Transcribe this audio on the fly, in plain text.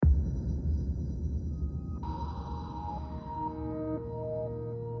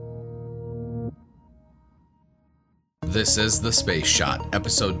This is The Space Shot,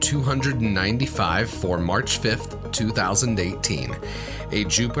 episode 295 for March 5th, 2018, a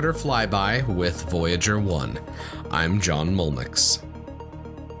Jupiter flyby with Voyager 1. I'm John Molnix.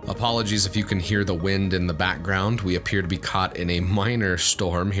 Apologies if you can hear the wind in the background. We appear to be caught in a minor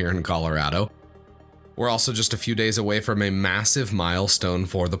storm here in Colorado. We're also just a few days away from a massive milestone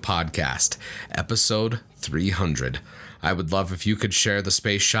for the podcast, episode 300. I would love if you could share the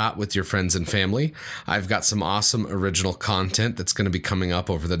Space Shot with your friends and family. I've got some awesome original content that's going to be coming up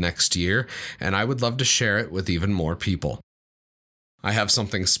over the next year, and I would love to share it with even more people. I have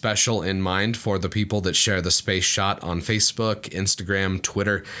something special in mind for the people that share the Space Shot on Facebook, Instagram,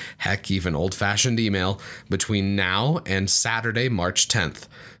 Twitter, heck, even old-fashioned email between now and Saturday, March 10th.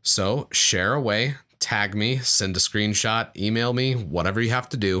 So share away, tag me, send a screenshot, email me, whatever you have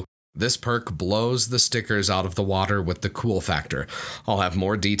to do. This perk blows the stickers out of the water with the cool factor. I'll have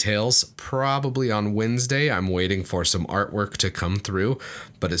more details probably on Wednesday. I'm waiting for some artwork to come through,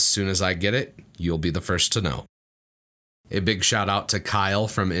 but as soon as I get it, you'll be the first to know. A big shout out to Kyle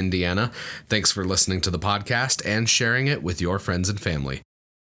from Indiana. Thanks for listening to the podcast and sharing it with your friends and family.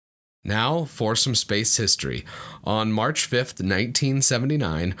 Now for some space history. On March 5th,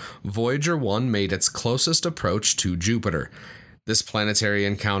 1979, Voyager 1 made its closest approach to Jupiter. This planetary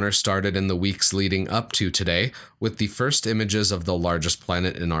encounter started in the weeks leading up to today, with the first images of the largest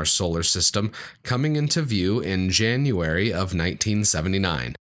planet in our solar system coming into view in January of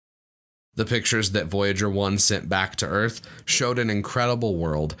 1979. The pictures that Voyager 1 sent back to Earth showed an incredible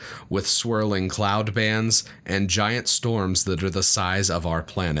world, with swirling cloud bands and giant storms that are the size of our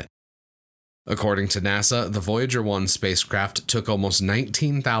planet. According to NASA, the Voyager 1 spacecraft took almost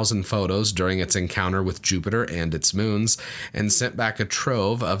 19,000 photos during its encounter with Jupiter and its moons, and sent back a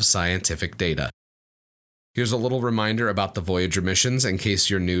trove of scientific data. Here's a little reminder about the Voyager missions in case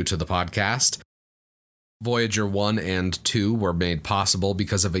you're new to the podcast. Voyager 1 and 2 were made possible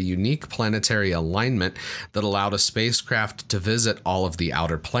because of a unique planetary alignment that allowed a spacecraft to visit all of the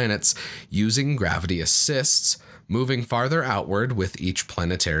outer planets using gravity assists, moving farther outward with each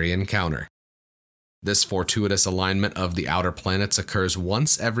planetary encounter. This fortuitous alignment of the outer planets occurs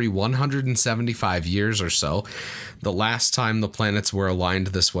once every 175 years or so. The last time the planets were aligned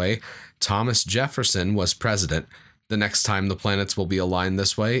this way, Thomas Jefferson was president. The next time the planets will be aligned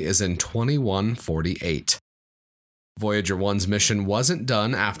this way is in 2148. Voyager 1's mission wasn't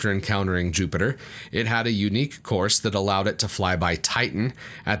done after encountering Jupiter. It had a unique course that allowed it to fly by Titan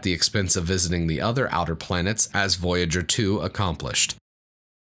at the expense of visiting the other outer planets, as Voyager 2 accomplished.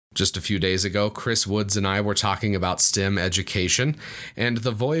 Just a few days ago, Chris Woods and I were talking about STEM education, and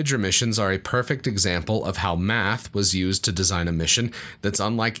the Voyager missions are a perfect example of how math was used to design a mission that's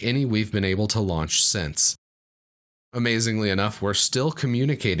unlike any we've been able to launch since. Amazingly enough, we're still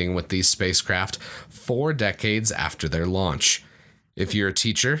communicating with these spacecraft 4 decades after their launch. If you're a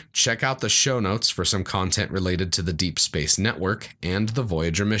teacher, check out the show notes for some content related to the Deep Space Network and the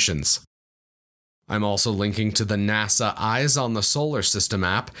Voyager missions. I'm also linking to the NASA Eyes on the Solar System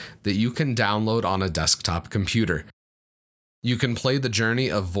app that you can download on a desktop computer. You can play the journey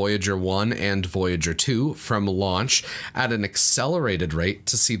of Voyager 1 and Voyager 2 from launch at an accelerated rate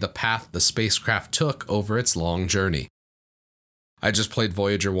to see the path the spacecraft took over its long journey. I just played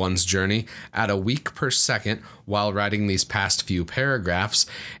Voyager 1's journey at a week per second while writing these past few paragraphs,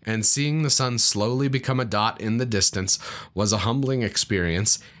 and seeing the sun slowly become a dot in the distance was a humbling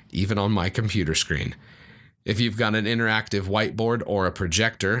experience, even on my computer screen. If you've got an interactive whiteboard or a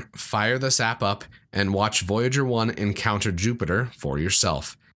projector, fire this app up and watch Voyager 1 encounter Jupiter for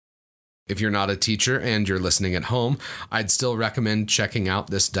yourself. If you're not a teacher and you're listening at home, I'd still recommend checking out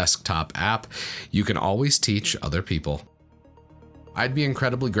this desktop app. You can always teach other people. I'd be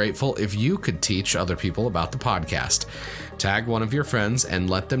incredibly grateful if you could teach other people about the podcast. Tag one of your friends and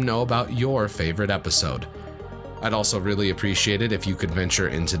let them know about your favorite episode. I'd also really appreciate it if you could venture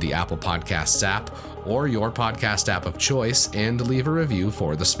into the Apple Podcasts app or your podcast app of choice and leave a review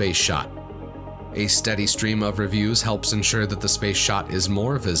for the Space Shot. A steady stream of reviews helps ensure that the Space Shot is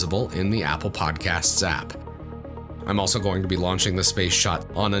more visible in the Apple Podcasts app. I'm also going to be launching the Space Shot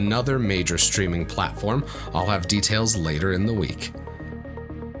on another major streaming platform. I'll have details later in the week.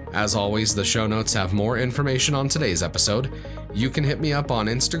 As always, the show notes have more information on today's episode. You can hit me up on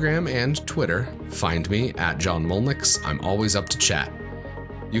Instagram and Twitter. Find me at John Molnix. I'm always up to chat.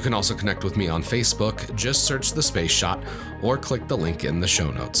 You can also connect with me on Facebook. Just search The Space Shot or click the link in the show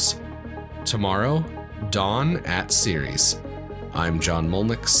notes. Tomorrow, dawn at Ceres. I'm John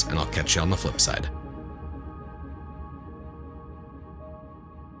Molnix, and I'll catch you on the flip side.